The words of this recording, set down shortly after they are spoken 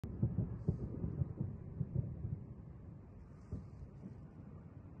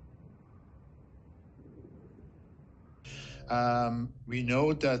We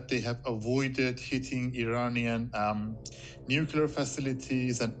know that they have avoided hitting Iranian nuclear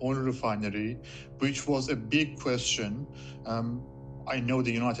facilities and oil refinery, which was a big question. I know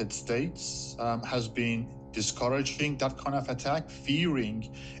the United States has been discouraging that kind of attack, fearing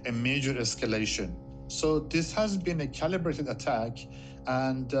a major escalation. So this has been a calibrated attack,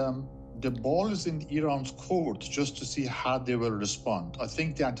 and the ball is in Iran's court just to see how they will respond. I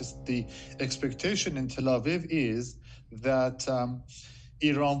think the expectation in Tel Aviv is that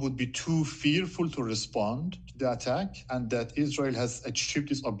Iran would be too fearful to respond to the attack, and that Israel has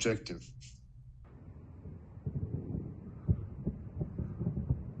achieved its objective.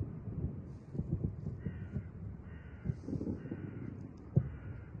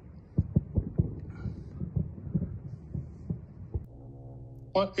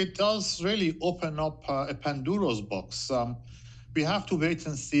 But it does really open up a Pandora's box. We have to wait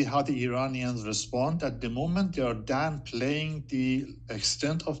and see how the Iranians respond. At the moment, they are downplaying the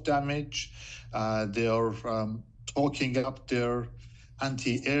extent of damage. They are talking up their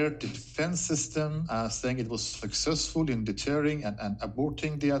anti-air defense system, saying it was successful in deterring and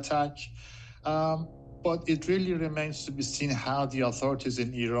aborting the attack. But it really remains to be seen how the authorities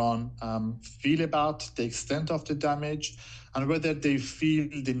in Iran feel about the extent of the damage and whether they feel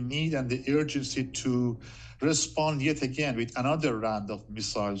the need and the urgency to respond yet again with another round of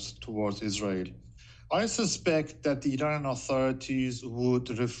missiles towards Israel. I suspect that the Iranian authorities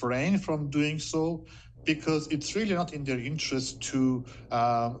would refrain from doing so because it's really not in their interest to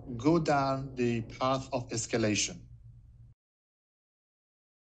go down the path of escalation.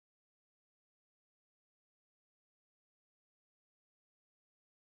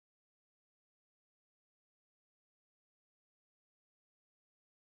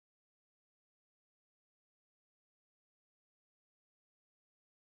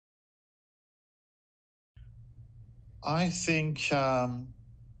 I think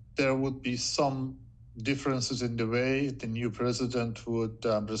there would be some differences in the way the new president would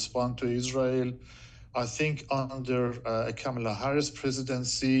respond to Israel. I think under Kamala Harris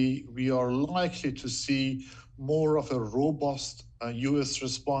presidency, we are likely to see more of a robust U.S.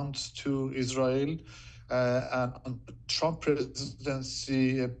 response to Israel. And under Trump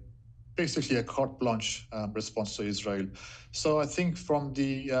presidency, basically a carte blanche response to Israel. So I think from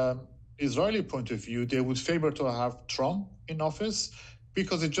the Israeli point of view, they would favor to have Trump in office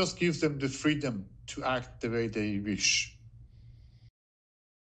because it just gives them the freedom to act the way they wish.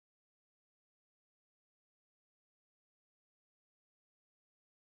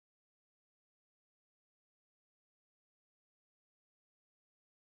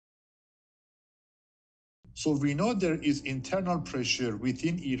 So we know there is internal pressure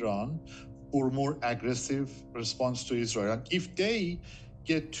within Iran for more aggressive response to Israel. And if they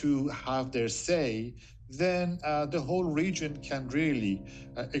get to have their say, then the whole region can really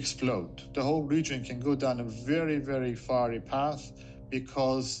explode. The whole region can go down a very, very fiery path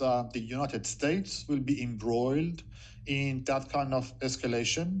because the United States will be embroiled in that kind of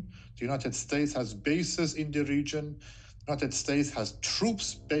escalation. The United States has bases in the region. The United States has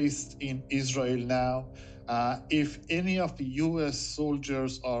troops based in Israel now. If any of the U.S.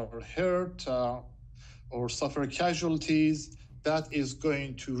 soldiers are hurt or suffer casualties, that is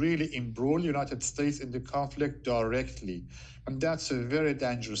going to really embroil the United States in the conflict directly. And that's a very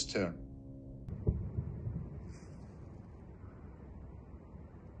dangerous turn.